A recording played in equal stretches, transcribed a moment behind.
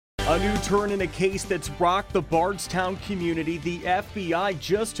A new turn in a case that's rocked the Bardstown community. The FBI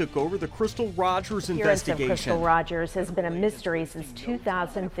just took over the Crystal Rogers investigation. Crystal Rogers has been a mystery since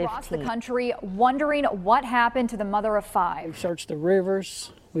 2015. Across the country, wondering what happened to the mother of 5. We've searched the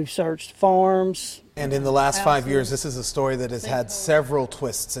rivers, we've searched farms. And in the last 5 years, this is a story that has had several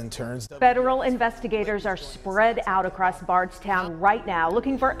twists and turns. Federal investigators are spread out across Bardstown right now,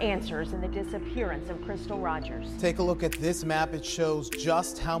 looking for answers in the disappearance of Crystal Rogers. Take a look at this map. It shows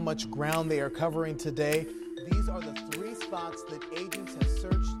just how much ground they are covering today. These are the 3 spots that agents have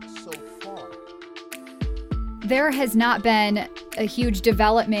searched so far. There has not been a huge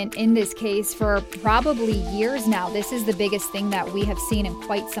development in this case for probably years now. This is the biggest thing that we have seen in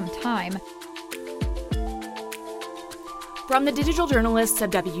quite some time. From the digital journalists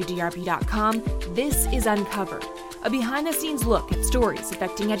of WDRB.com, this is Uncovered, a behind-the-scenes look at stories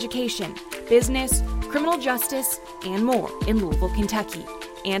affecting education, business, criminal justice, and more in Louisville, Kentucky.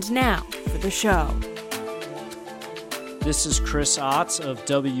 And now for the show. This is Chris Otts of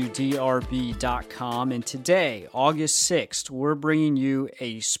WDRB.com, and today, August 6th, we're bringing you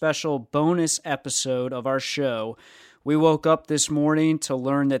a special bonus episode of our show. We woke up this morning to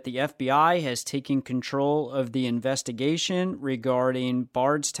learn that the FBI has taken control of the investigation regarding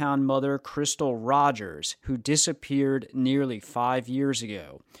Bardstown mother Crystal Rogers, who disappeared nearly 5 years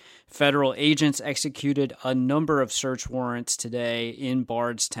ago. Federal agents executed a number of search warrants today in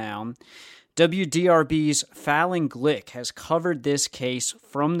Bardstown. WDRB's Fallon Glick has covered this case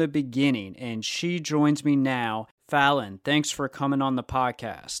from the beginning, and she joins me now. Fallon, thanks for coming on the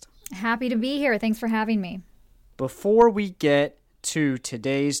podcast. Happy to be here. Thanks for having me. Before we get to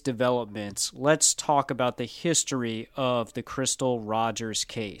today's developments, let's talk about the history of the Crystal Rogers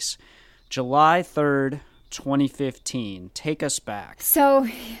case. July 3rd, 2015. Take us back. So,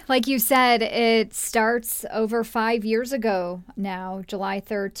 like you said, it starts over 5 years ago now, July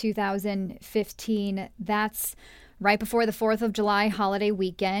 3rd, 2015. That's right before the 4th of July holiday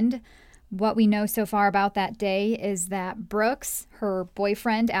weekend. What we know so far about that day is that Brooks, her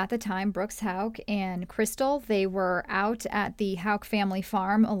boyfriend at the time, Brooks Houck, and Crystal, they were out at the Houck family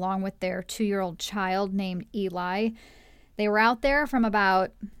farm along with their 2-year-old child named Eli. They were out there from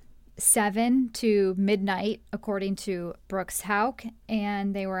about 7 to midnight, according to Brooks Houck,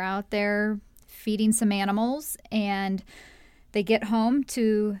 and they were out there feeding some animals, and they get home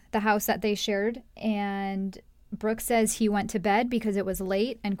to the house that they shared, and Brooks says he went to bed because it was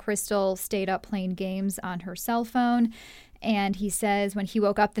late, and Crystal stayed up playing games on her cell phone. And he says when he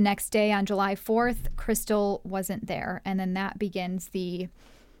woke up the next day on July 4th, Crystal wasn't there. And then that begins the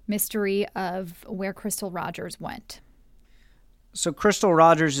mystery of where Crystal Rogers went. So Crystal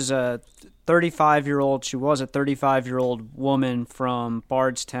Rogers is a 35-year-old. She was a 35-year-old woman from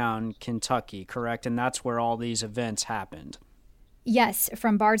Bardstown, Kentucky, correct? And that's where all these events happened. Yes,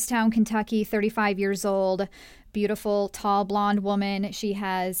 from Bardstown, Kentucky, 35 years old, beautiful, tall, blonde woman. She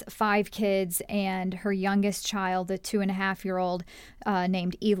has 5 kids, and her youngest child, the 2.5-year-old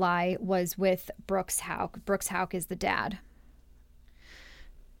named Eli, was with Brooks Houck. Brooks Houck is the dad.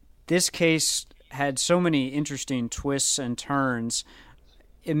 This case had so many interesting twists and turns.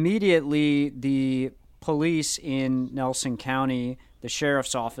 Immediately, the police in Nelson County, the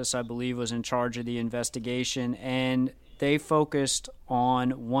sheriff's office, I believe, was in charge of the investigation, and they focused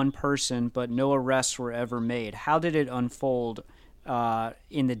on one person, but no arrests were ever made. How did it unfold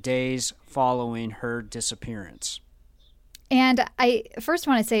in the days following her disappearance? And I first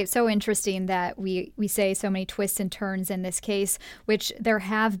want to say it's so interesting that we say so many twists and turns in this case, which there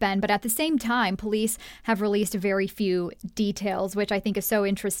have been. But at the same time, police have released very few details, which I think is so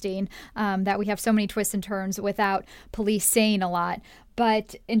interesting, that we have so many twists and turns without police saying a lot.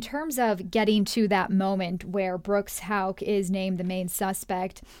 But in terms of getting to that moment where Brooks Houck is named the main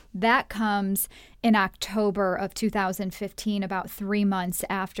suspect, that comes in October of 2015, about 3 months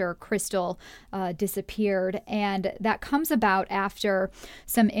after Crystal disappeared. And that comes about after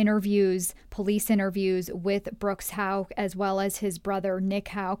some interviews, police interviews with Brooks Houck, as well as his brother, Nick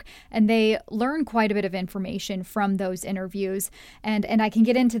Houck. And they learn quite a bit of information from those interviews. And I can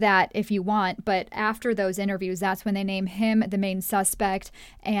get into that if you want. But after those interviews, that's when they name him the main suspect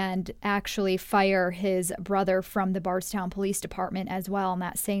and actually fire his brother from the Bardstown Police Department as well on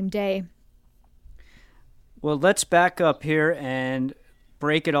that same day. Well, let's back up here and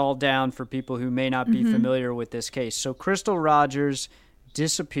break it all down for people who may not be familiar with this case. So Crystal Rogers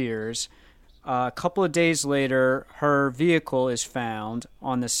disappears. A couple of days later, her vehicle is found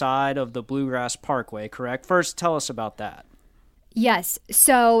on the side of the Bluegrass Parkway, correct? First, tell us about that. Yes.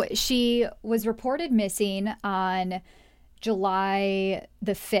 So she was reported missing on July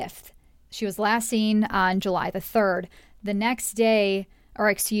the 5th. She was last seen on July the 3rd. The next day,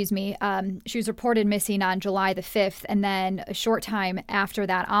 she was reported missing on July the 5th. And then a short time after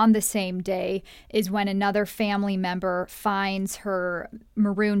that, on the same day, is when another family member finds her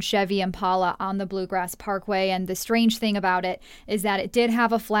maroon Chevy Impala on the Bluegrass Parkway. And the strange thing about it is that it did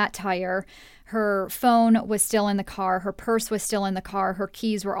have a flat tire. Her phone was still in the car. Her purse was still in the car. Her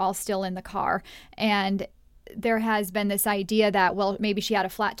keys were all still in the car. And there has been this idea that, well, maybe she had a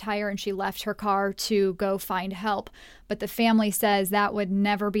flat tire and she left her car to go find help. But the family says that would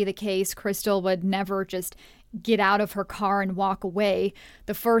never be the case. Crystal would never just get out of her car and walk away.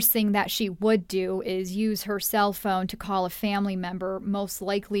 The first thing that she would do is use her cell phone to call a family member, most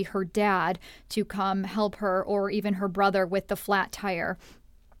likely her dad, to come help her, or even her brother with the flat tire.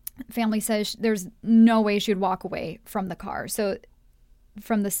 Family says there's no way she would walk away from the car. So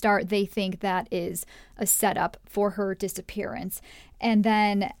from the start, they think that is a setup for her disappearance. And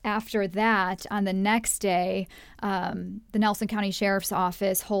then after that, on the next day, the Nelson County Sheriff's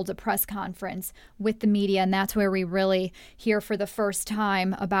Office holds a press conference with the media, and that's where we really hear for the first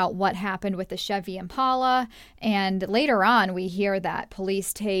time about what happened with the Chevy Impala. And later on, we hear that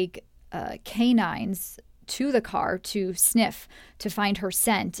police take canines to the car to sniff, to find her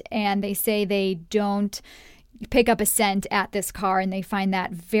scent. And they say they don't pick up a scent at this car, and they find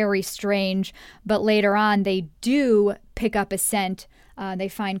that very strange. But later on, they do pick up a scent. They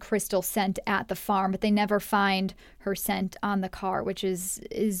find Crystal's scent at the farm, but they never find her scent on the car, which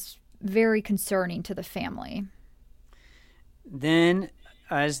is very concerning to the family. Then,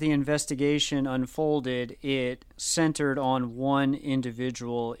 as the investigation unfolded, it centered on one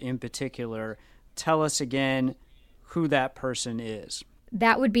individual in particular. Tell us again who that person is.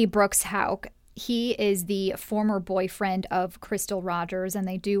 That would be Brooks Houck. He is the former boyfriend of Crystal Rogers, and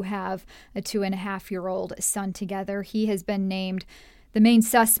they do have a 2.5-year-old son together. He has been named the main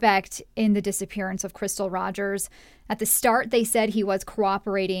suspect in the disappearance of Crystal Rogers. At the start, they said he was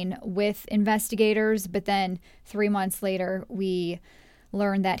cooperating with investigators, but then 3 months later, we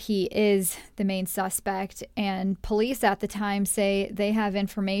learned that he is the main suspect. And police at the time say they have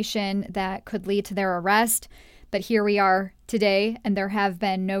information that could lead to their arrest. But here we are today, and there have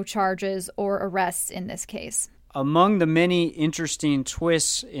been no charges or arrests in this case. Among the many interesting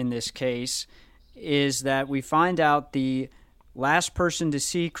twists in this case is that we find out the last person to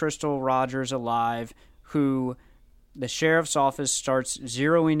see Crystal Rogers alive, who the sheriff's office starts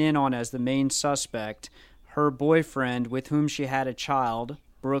zeroing in on as the main suspect, her boyfriend with whom she had a child,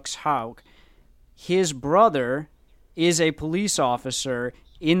 Brooks Houck. His brother is a police officer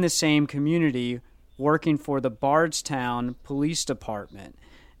in the same community working for the Bardstown Police Department,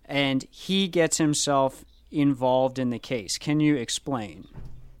 and he gets himself involved in the case. Can you explain?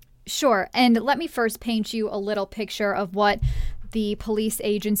 Sure, and let me first paint you a little picture of what the police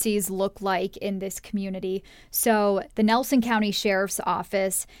agencies look like in this community. So the Nelson County Sheriff's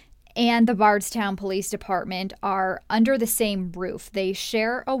Office and the Bardstown Police Department are under the same roof. They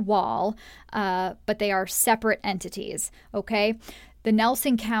share a wall, but they are separate entities, okay? The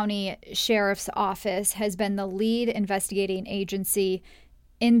Nelson County Sheriff's Office has been the lead investigating agency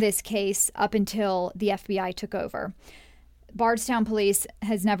in this case up until the FBI took over. Bardstown Police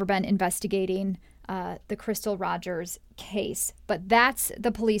has never been investigating the Crystal Rogers case, but that's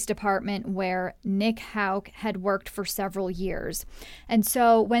the police department where Nick Houck had worked for several years. And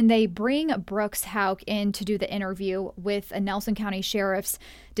so when they bring Brooks Houck in to do the interview with a Nelson County Sheriff's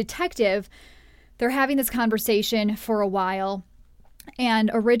detective, they're having this conversation for a while. And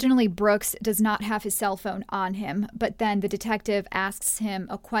originally, Brooks does not have his cell phone on him, but then the detective asks him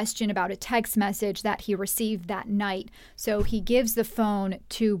a question about a text message that he received that night. So he gives the phone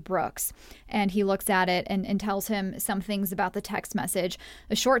to Brooks, and he looks at it and tells him some things about the text message.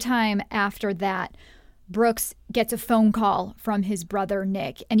 A short time after that, Brooks gets a phone call from his brother,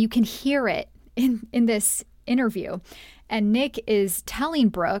 Nick, and you can hear it in this interview. And Nick is telling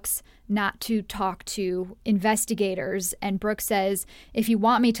Brooks not to talk to investigators. And Brooks says, if you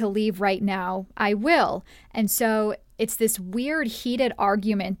want me to leave right now, I will. And so it's this weird heated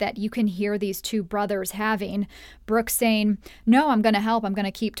argument that you can hear these two brothers having. Brooks saying, no, I'm going to help. I'm going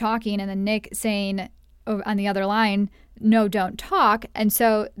to keep talking. And then Nick saying on the other line, no, don't talk. And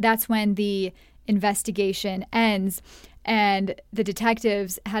so that's when the investigation ends. And the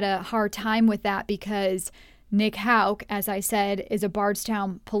detectives had a hard time with that because Nick Houck, as I said, is a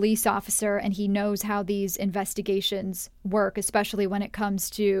Bardstown police officer, and he knows how these investigations work, especially when it comes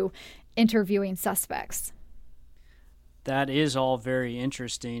to interviewing suspects. That is all very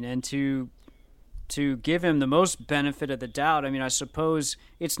interesting. And to to give him the most benefit of the doubt, I mean, I suppose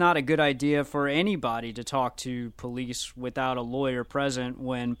it's not a good idea for anybody to talk to police without a lawyer present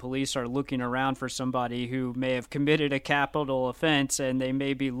when police are looking around for somebody who may have committed a capital offense and they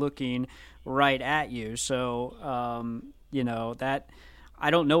may be looking right at you. So, that I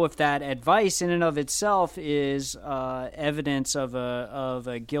don't know if that advice in and of itself is evidence of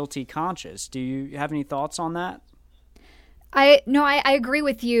a guilty conscience. Do you have any thoughts on that? I agree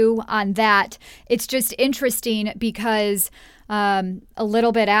with you on that. It's just interesting because a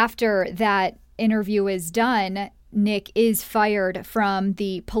little bit after that interview is done, Nick is fired from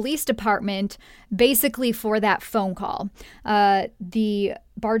the police department basically for that phone call. The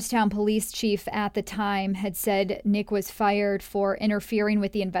Bardstown police chief at the time had said Nick was fired for interfering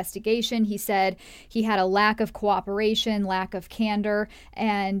with the investigation. He said he had a lack of cooperation, lack of candor,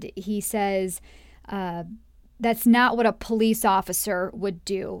 and he says that's not what a police officer would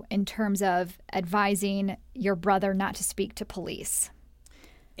do in terms of advising your brother not to speak to police.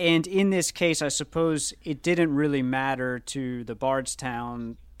 And in this case, I suppose it didn't really matter to the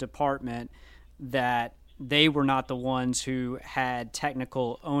Bardstown department that they were not the ones who had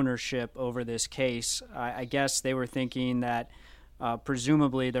technical ownership over this case. I guess they were thinking that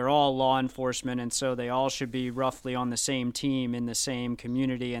presumably they're all law enforcement, and so they all should be roughly on the same team in the same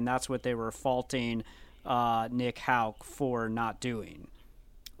community, and that's what they were faulting Nick Houck for not doing.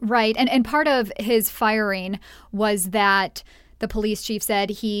 Right. And part of his firing was that the police chief said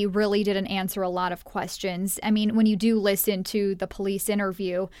he really didn't answer a lot of questions. I mean, when you do listen to the police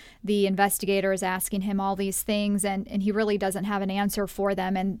interview, the investigator is asking him all these things, and he really doesn't have an answer for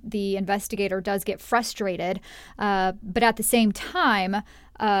them. And the investigator does get frustrated. But at the same time,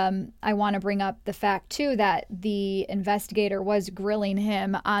 I want to bring up the fact, too, that the investigator was grilling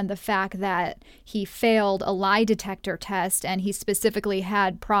him on the fact that he failed a lie detector test, and he specifically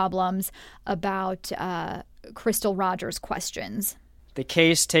had problems about Crystal Rogers' questions. The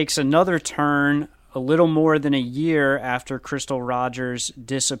case takes another turn a little more than a year after Crystal Rogers'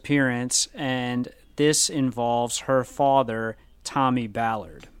 disappearance, and this involves her father, Tommy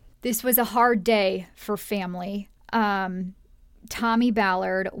Ballard. This was a hard day for family. Tommy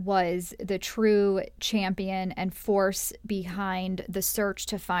Ballard was the true champion and force behind the search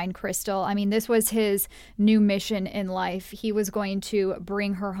to find Crystal. I mean, this was his new mission in life. He was going to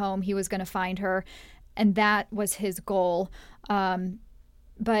bring her home. He was going to find her. And that was his goal.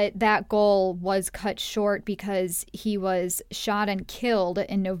 But that goal was cut short because he was shot and killed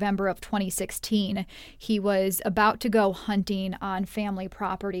in November of 2016. He was about to go hunting on family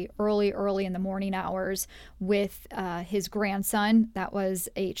property early in the morning hours with his grandson. That was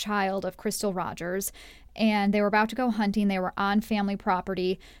a child of Crystal Rogers. And they were about to go hunting. They were on family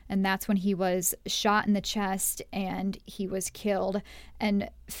property. And that's when he was shot in the chest and he was killed. And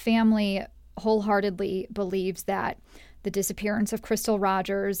family wholeheartedly believes that the disappearance of Crystal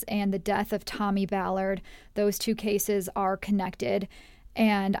Rogers and the death of Tommy Ballard, those two cases are connected.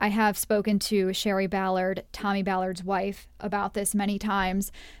 And I have spoken to Sherry Ballard, Tommy Ballard's wife, about this many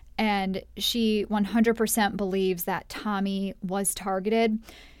times. And she 100% believes that Tommy was targeted.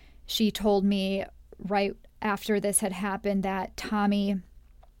 She told me right after this had happened that Tommy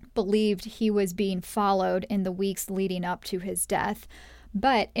believed he was being followed in the weeks leading up to his death.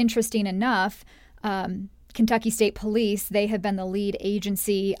 But interesting enough, Kentucky State Police, they have been the lead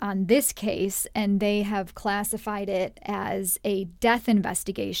agency on this case, and they have classified it as a death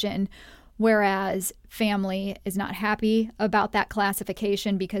investigation, whereas family is not happy about that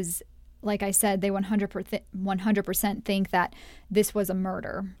classification because, like I said, they 100% think that this was a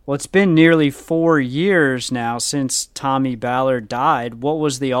murder. Well, it's been nearly 4 years now since Tommy Ballard died. What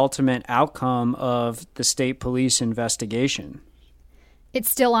was the ultimate outcome of the state police investigation? It's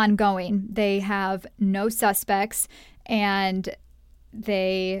still ongoing. They have no suspects, and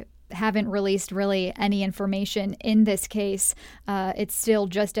they haven't released really any information in this case. It's still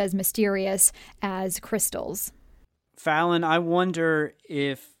just as mysterious as Crystal's. Fallon, I wonder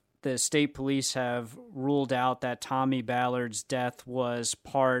if the state police have ruled out that Tommy Ballard's death was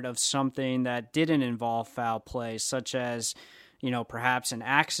part of something that didn't involve foul play, such as, perhaps an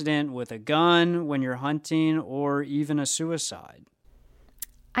accident with a gun when you're hunting, or even a suicide.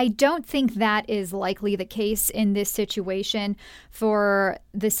 I don't think that is likely the case in this situation for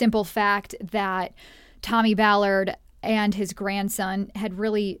the simple fact that Tommy Ballard and his grandson had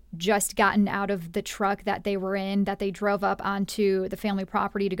really just gotten out of the truck that they were in, that they drove up onto the family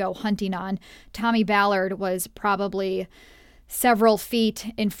property to go hunting on. Tommy Ballard was probably several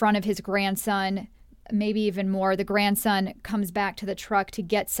feet in front of his grandson, maybe even more. The grandson comes back to the truck to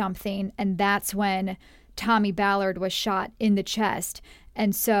get something, and that's when Tommy Ballard was shot in the chest.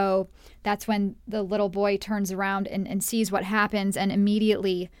 And so that's when the little boy turns around and sees what happens and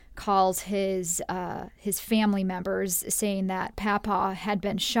immediately calls his family members saying that Papa had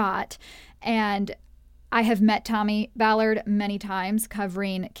been shot. And I have met Tommy Ballard many times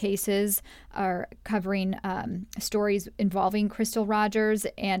covering cases or covering stories involving Crystal Rogers,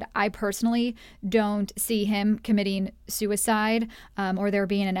 and I personally don't see him committing suicide or there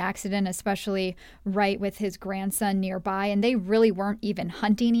being an accident, especially right with his grandson nearby. And they really weren't even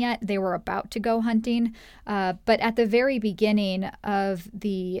hunting yet. They were about to go hunting. But at the very beginning of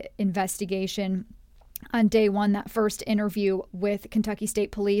the investigation, on day one, that first interview with Kentucky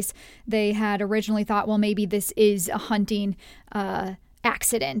State Police, they had originally thought, well, maybe this is a hunting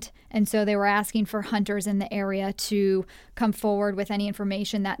accident. And so they were asking for hunters in the area to come forward with any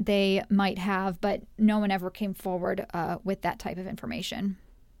information that they might have, but no one ever came forward with that type of information.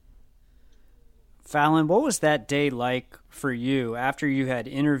 Fallon, what was that day like for you after you had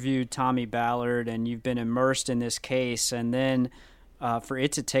interviewed Tommy Ballard and you've been immersed in this case, and then for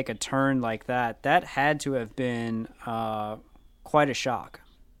it to take a turn like that, that had to have been quite a shock.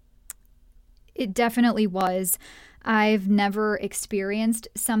 It definitely was. I've never experienced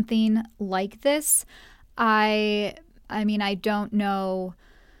something like this. I mean, I don't know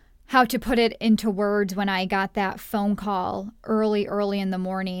how to put it into words when I got that phone call early in the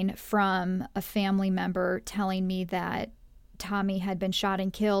morning from a family member telling me that Tommy had been shot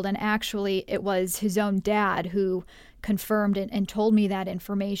and killed. And actually, it was his own dad who confirmed and told me that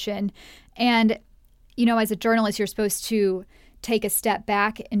information. And, you know, as a journalist, you're supposed to take a step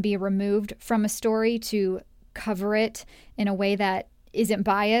back and be removed from a story to cover it in a way that isn't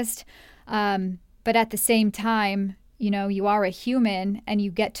biased. But at the same time, you know, you are a human and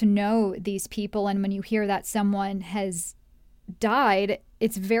you get to know these people. And when you hear that someone has died,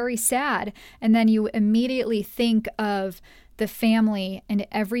 it's very sad. And then you immediately think of the family and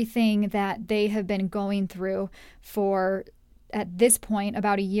everything that they have been going through for, at this point,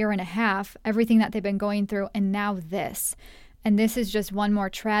 about a year and a half, everything that they've been going through, and now this. And this is just one more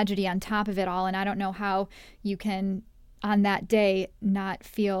tragedy on top of it all. And I don't know how you can, on that day, not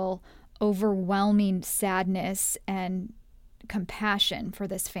feel overwhelming sadness and compassion for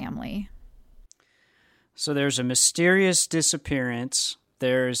this family. So there's a mysterious disappearance.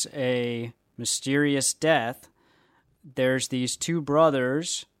 There's a mysterious death. There's these two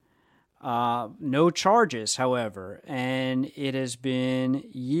brothers, no charges, however, and it has been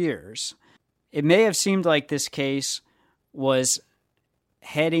years. It may have seemed like this case was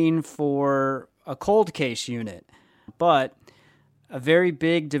heading for a cold case unit, but a very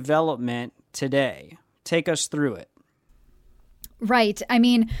big development today. Take us through it. Right. I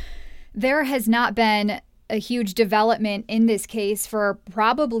mean, there has not been a huge development in this case for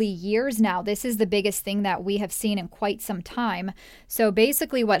probably years now. This is the biggest thing that we have seen in quite some time. So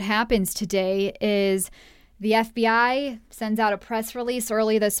basically what happens today is the FBI sends out a press release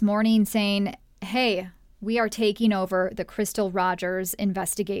early this morning saying, hey, we are taking over the Crystal Rogers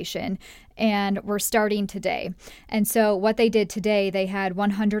investigation, and we're starting today. And so what they did today, they had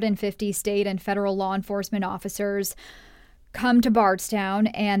 150 state and federal law enforcement officers come to Bardstown,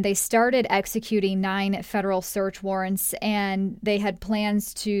 and they started executing 9 federal search warrants, and they had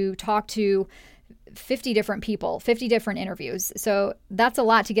plans to talk to 50 different people, 50 different interviews. So that's a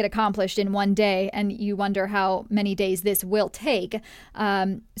lot to get accomplished in one day, and you wonder how many days this will take.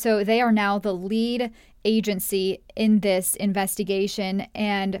 So they are now the lead agency in this investigation,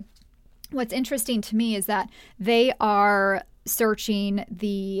 and what's interesting to me is that they are searching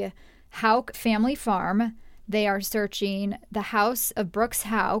the Houck family farm. They are searching the house of Brooks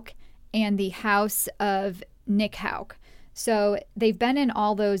Houck and the house of Nick Houck. So they've been in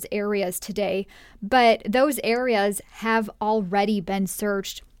all those areas today, but those areas have already been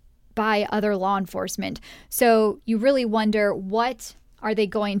searched by other law enforcement. So you really wonder, what are they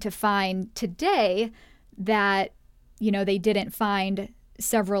going to find today that, you know, they didn't find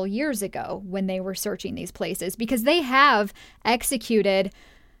several years ago when they were searching these places? Because they have executed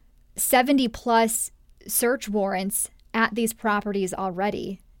 70 plus search warrants at these properties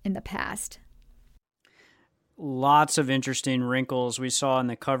already in the past. Lots of interesting wrinkles we saw in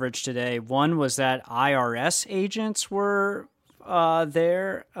the coverage today. One was that IRS agents were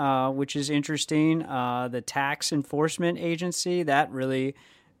there, which is interesting. The tax enforcement agency, that really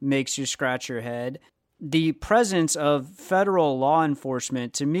makes you scratch your head. The presence of federal law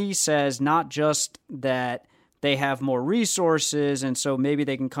enforcement, to me, says not just that they have more resources and so maybe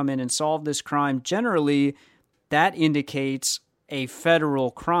they can come in and solve this crime. Generally, that indicates a federal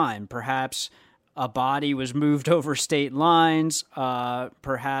crime. Perhaps a body was moved over state lines.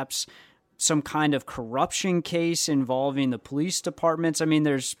 Perhaps some kind of corruption case involving the police departments? I mean,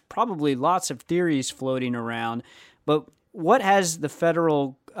 there's probably lots of theories floating around, but what has the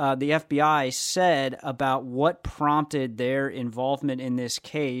FBI said about what prompted their involvement in this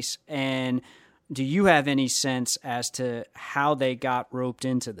case? And do you have any sense as to how they got roped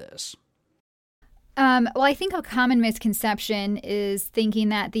into this? Well, I think a common misconception is thinking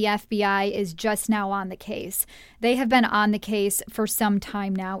that the FBI is just now on the case. They have been on the case for some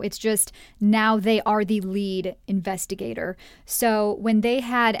time now. It's just now they are the lead investigator. So when they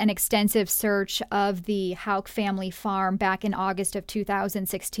had an extensive search of the Houck family farm back in August of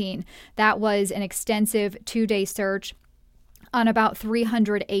 2016, that was an extensive 2-day search on about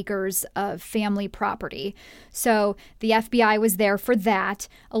 300 acres of family property. So the FBI was there for that,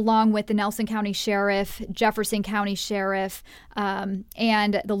 along with the Nelson County Sheriff, Jefferson County Sheriff, and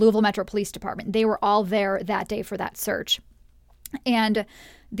the Louisville Metro Police Department. They were all there that day for that search. And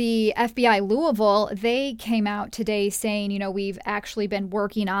the FBI Louisville, they came out today saying, we've actually been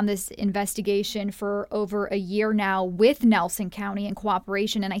working on this investigation for over a year now with Nelson County in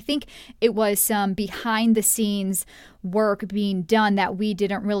cooperation. And I think it was some behind the scenes work being done that we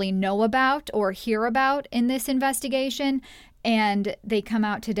didn't really know about or hear about in this investigation. And they come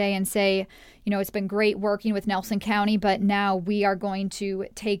out today and say, it's been great working with Nelson County, but now we are going to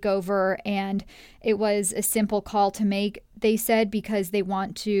take over. And it was a simple call to make, they said, because they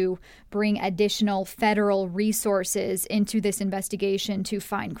want to bring additional federal resources into this investigation to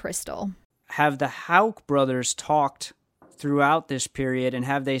find Crystal. Have the Houck brothers talked throughout this period, and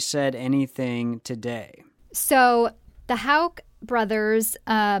have they said anything today? So the Houck brothers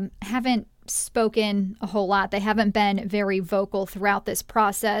haven't spoken a whole lot. They haven't been very vocal throughout this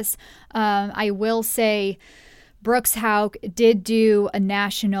process. I will say Brooks Houck did do a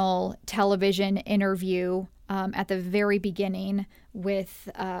national television interview at the very beginning with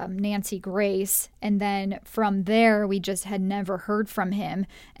Nancy Grace. And then from there, we just had never heard from him.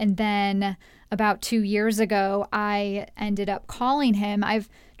 And then about 2 years ago, I ended up calling him. I've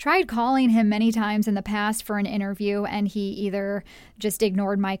tried calling him many times in the past for an interview, and he either just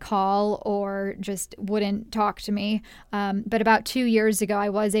ignored my call or just wouldn't talk to me. But about 2 years ago, I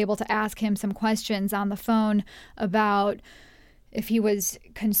was able to ask him some questions on the phone about if he was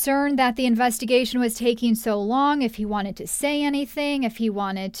concerned that the investigation was taking so long, if he wanted to say anything, if he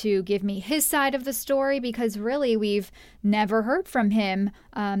wanted to give me his side of the story, because really we've never heard from him.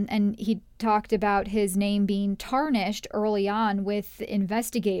 And he talked about his name being tarnished early on with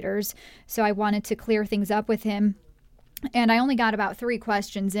investigators. So I wanted to clear things up with him. And I only got about 3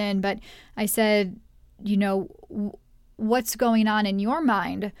 questions in, but I said, what's going on in your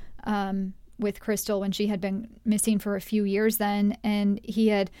mind with Crystal when she had been missing for a few years then? And he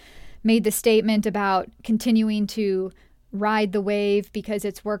had made the statement about continuing to ride the wave because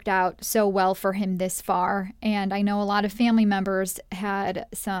it's worked out so well for him this far. And I know a lot of family members had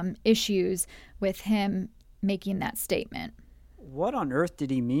some issues with him making that statement. What on earth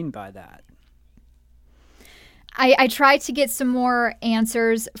did he mean by that? I tried to get some more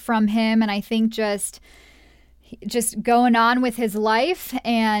answers from him, and I think just going on with his life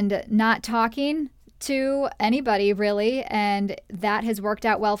and not talking to anybody really. And that has worked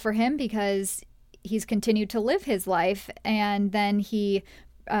out well for him because he's continued to live his life. And then he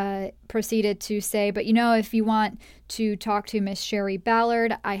proceeded to say, but if you want to talk to Miss Sherry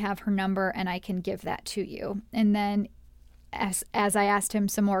Ballard, I have her number and I can give that to you. And then as I asked him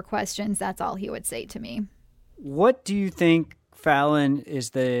some more questions, that's all he would say to me. What do you think, Fallon,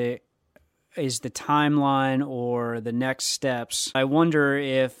 is the timeline or the next steps? I wonder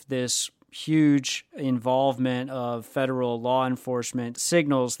if this huge involvement of federal law enforcement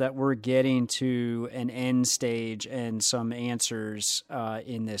signals that we're getting to an end stage and some answers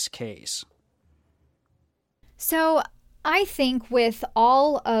in this case. So I think with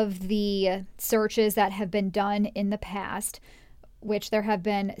all of the searches that have been done in the past, which there have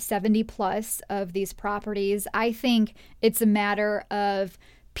been 70 plus of these properties, I think it's a matter of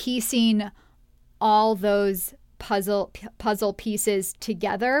piecing all those puzzle pieces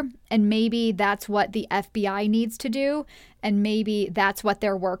together, and maybe that's what the FBI needs to do, and maybe that's what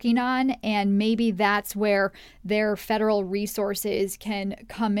they're working on, and maybe that's where their federal resources can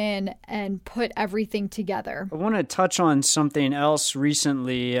come in and put everything together. I want to touch on something else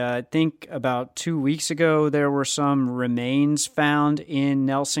recently. I think about 2 weeks ago, there were some remains found in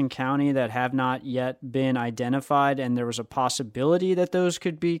Nelson County that have not yet been identified, and there was a possibility that those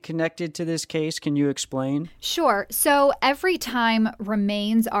could be connected to this case. Can you explain? Sure. So every time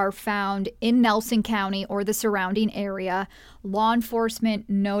remains are found in Nelson County or the surrounding area, law enforcement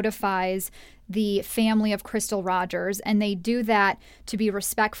notifies the family of Crystal Rogers, and they do that to be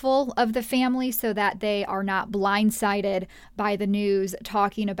respectful of the family so that they are not blindsided by the news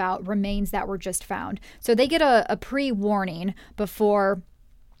talking about remains that were just found. So they get a pre-warning before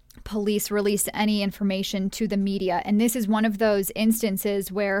police release any information to the media. And this is one of those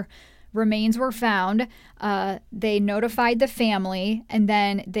instances where remains were found. They notified the family, and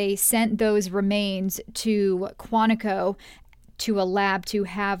then they sent those remains to Quantico to a lab to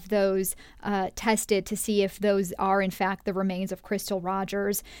have those tested to see if those are in fact the remains of Crystal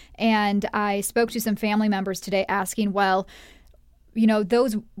Rogers. And I spoke to some family members today asking, well, you know,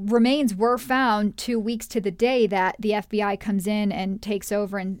 those remains were found 2 weeks to the day that the FBI comes in and takes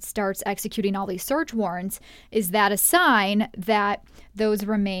over and starts executing all these search warrants. Is that a sign that those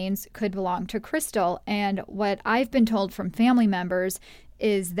remains could belong to Crystal? And what I've been told from family members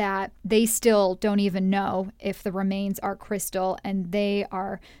is that they still don't even know if the remains are Crystal, and they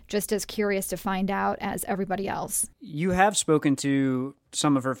are just as curious to find out as everybody else. You have spoken to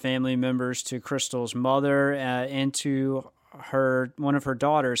some of her family members, to Crystal's mother, and to one of her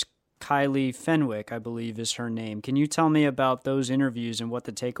daughters, Kylie Fenwick, I believe is her name. Can you tell me about those interviews and what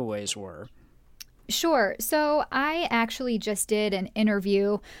the takeaways were? Sure. So I actually just did an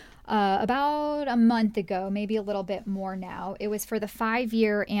interview about a month ago, maybe a little bit more now. It was for the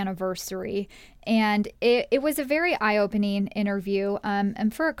 5-year anniversary, and it was a very eye-opening interview,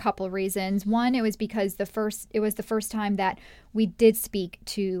 and for a couple reasons. One, it was because it was the first time that we did speak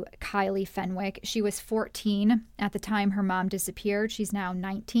to Kylie Fenwick. She was 14 at the time her mom disappeared. She's now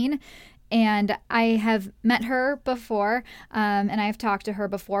 19. And I have met her before, and I have talked to her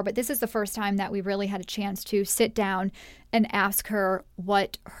before, but this is the first time that we really had a chance to sit down and ask her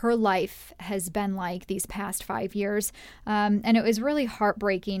what her life has been like these past 5 years. And it was really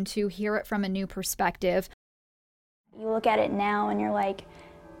heartbreaking to hear it from a new perspective. You look at it now and you're like,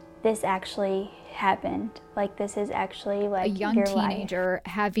 this actually happened. Like, this is actually like a young teenager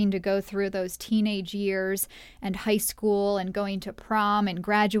having to go through those teenage years and high school and going to prom and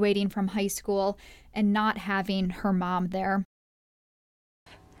graduating from high school and not having her mom there.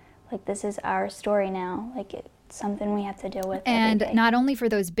 Like, this is our story now. Like, it's something we have to deal with and every day. Not only for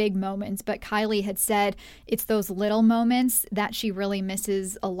those big moments, but Kylie had said it's those little moments that she really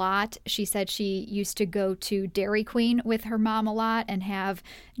misses a lot. She said she used to go to Dairy Queen with her mom a lot and have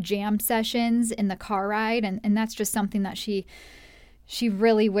jam sessions in the car ride, and that's just something that she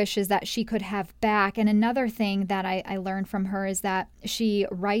really wishes that she could have back. And another thing that I learned from her is that she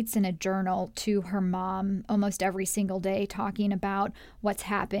writes in a journal to her mom almost every single day, talking about what's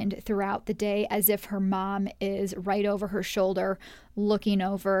happened throughout the day, as if her mom is right over her shoulder, looking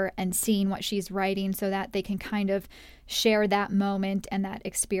over and seeing what she's writing, so that they can kind of share that moment and that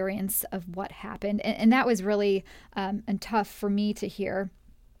experience of what happened. And that was really and tough for me to hear,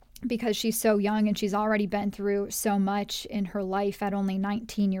 because she's so young and she's already been through so much in her life at only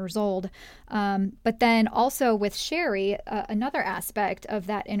 19 years old. But then also with Sherry, another aspect of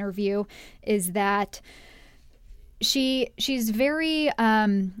that interview is that she's very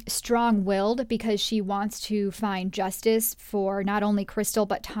strong-willed, because she wants to find justice for not only Crystal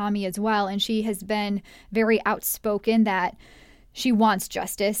but Tommy as well. And she has been very outspoken that she wants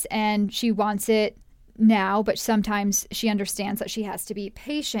justice and she wants it now, but sometimes she understands that she has to be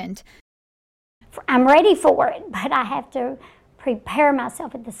patient. I'm ready for it, but I have to prepare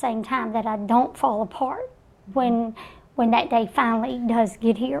myself at the same time that I don't fall apart when that day finally does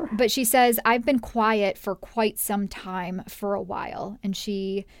get here. But she says, I've been quiet for quite some time, for a while, and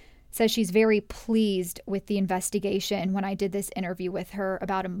she says she's very pleased with the investigation. When I did this interview with her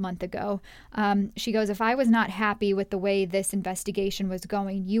about a month ago, she goes, if I was not happy with the way this investigation was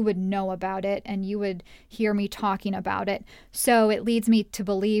going, you would know about it and you would hear me talking about it. So it leads me to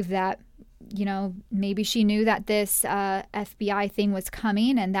believe that, you know, maybe she knew that this FBI thing was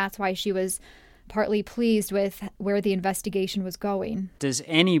coming, and that's why she was partly pleased with where the investigation was going. Does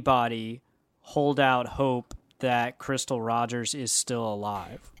anybody hold out hope that Crystal Rogers is still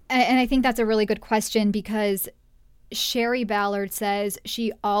alive? And I think that's a really good question, because Sherry Ballard says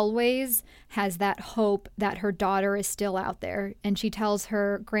she always has that hope that her daughter is still out there. And she tells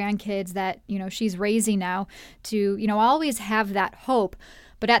her grandkids that, you know, she's raising now to, you know, always have that hope.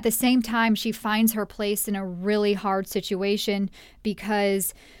 But at the same time, she finds her place in a really hard situation,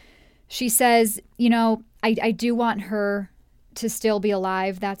 because she says, you know, I do want her to still be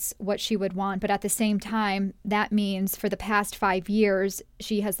alive. That's what she would want. But at the same time, that means for the past 5 years,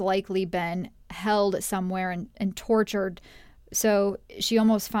 she has likely been held somewhere and tortured. So she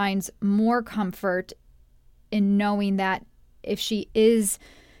almost finds more comfort in knowing that if she is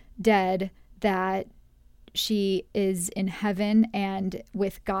dead, that she is in heaven and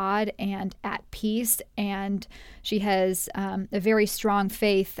with God and at peace, and she has a very strong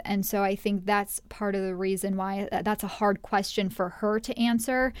faith. And so I think that's part of the reason why that's a hard question for her to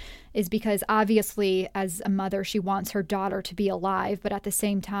answer, is because obviously as a mother, she wants her daughter to be alive, but at the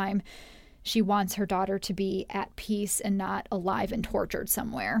same time, she wants her daughter to be at peace and not alive and tortured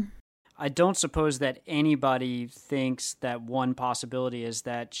somewhere. I don't suppose that anybody thinks that one possibility is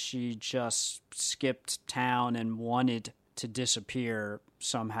that she just skipped town and wanted to disappear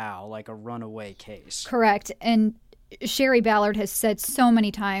somehow, like a runaway case. Correct. And Sherry Ballard has said so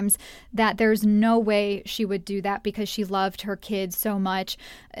many times that there's no way she would do that because she loved her kids so much,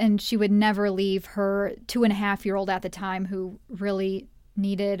 and she would never leave her 2.5-year-old at the time who really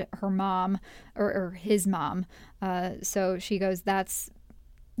needed her mom or his mom. So she goes,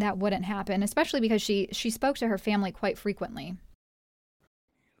 that wouldn't happen, especially because she spoke to her family quite frequently.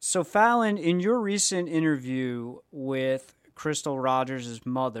 So Fallon, in your recent interview with Crystal Rogers'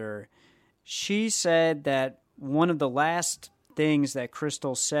 mother, she said that one of the last things that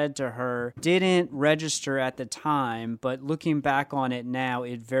Crystal said to her didn't register at the time, but looking back on it now,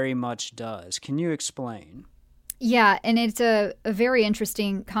 it very much does. Can you explain? Yeah, and it's a very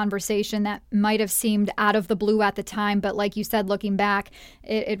interesting conversation that might have seemed out of the blue at the time, but like you said, looking back,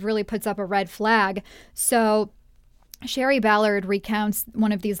 it really puts up a red flag. So Sherry Ballard recounts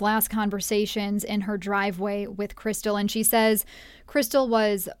one of these last conversations in her driveway with Crystal, and she says Crystal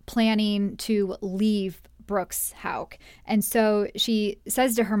was planning to leave Brooks Houck. And so she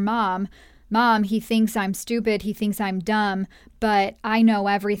says to her mom, he thinks I'm stupid, he thinks I'm dumb, but I know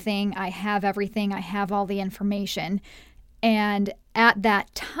everything, I have all the information. And at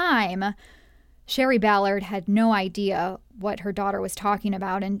that time, Sherry Ballard had no idea what her daughter was talking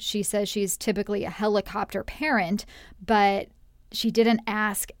about, and she says she's typically a helicopter parent, but she didn't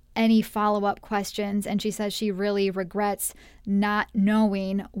ask any follow-up questions, and she says she really regrets not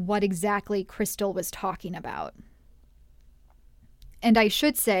knowing what exactly Crystal was talking about. And I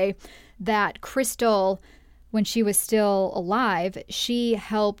should say that Crystal, when she was still alive, she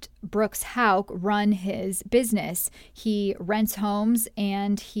helped Brooks Houck run his business. He rents homes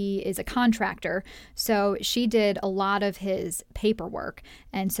and he is a contractor. So she did a lot of his paperwork.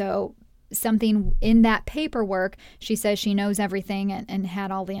 And so something in that paperwork, she says she knows everything and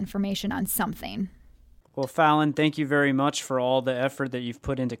had all the information on something. Well, Fallon, thank you very much for all the effort that you've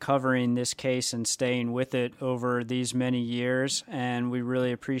put into covering this case and staying with it over these many years. And we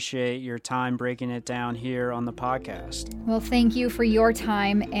really appreciate your time breaking it down here on the podcast. Well, thank you for your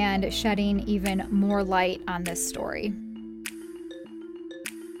time and shedding even more light on this story.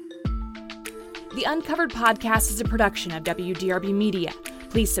 The Uncovered podcast is a production of WDRB Media.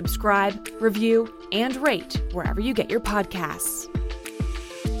 Please subscribe, review, and rate wherever you get your podcasts.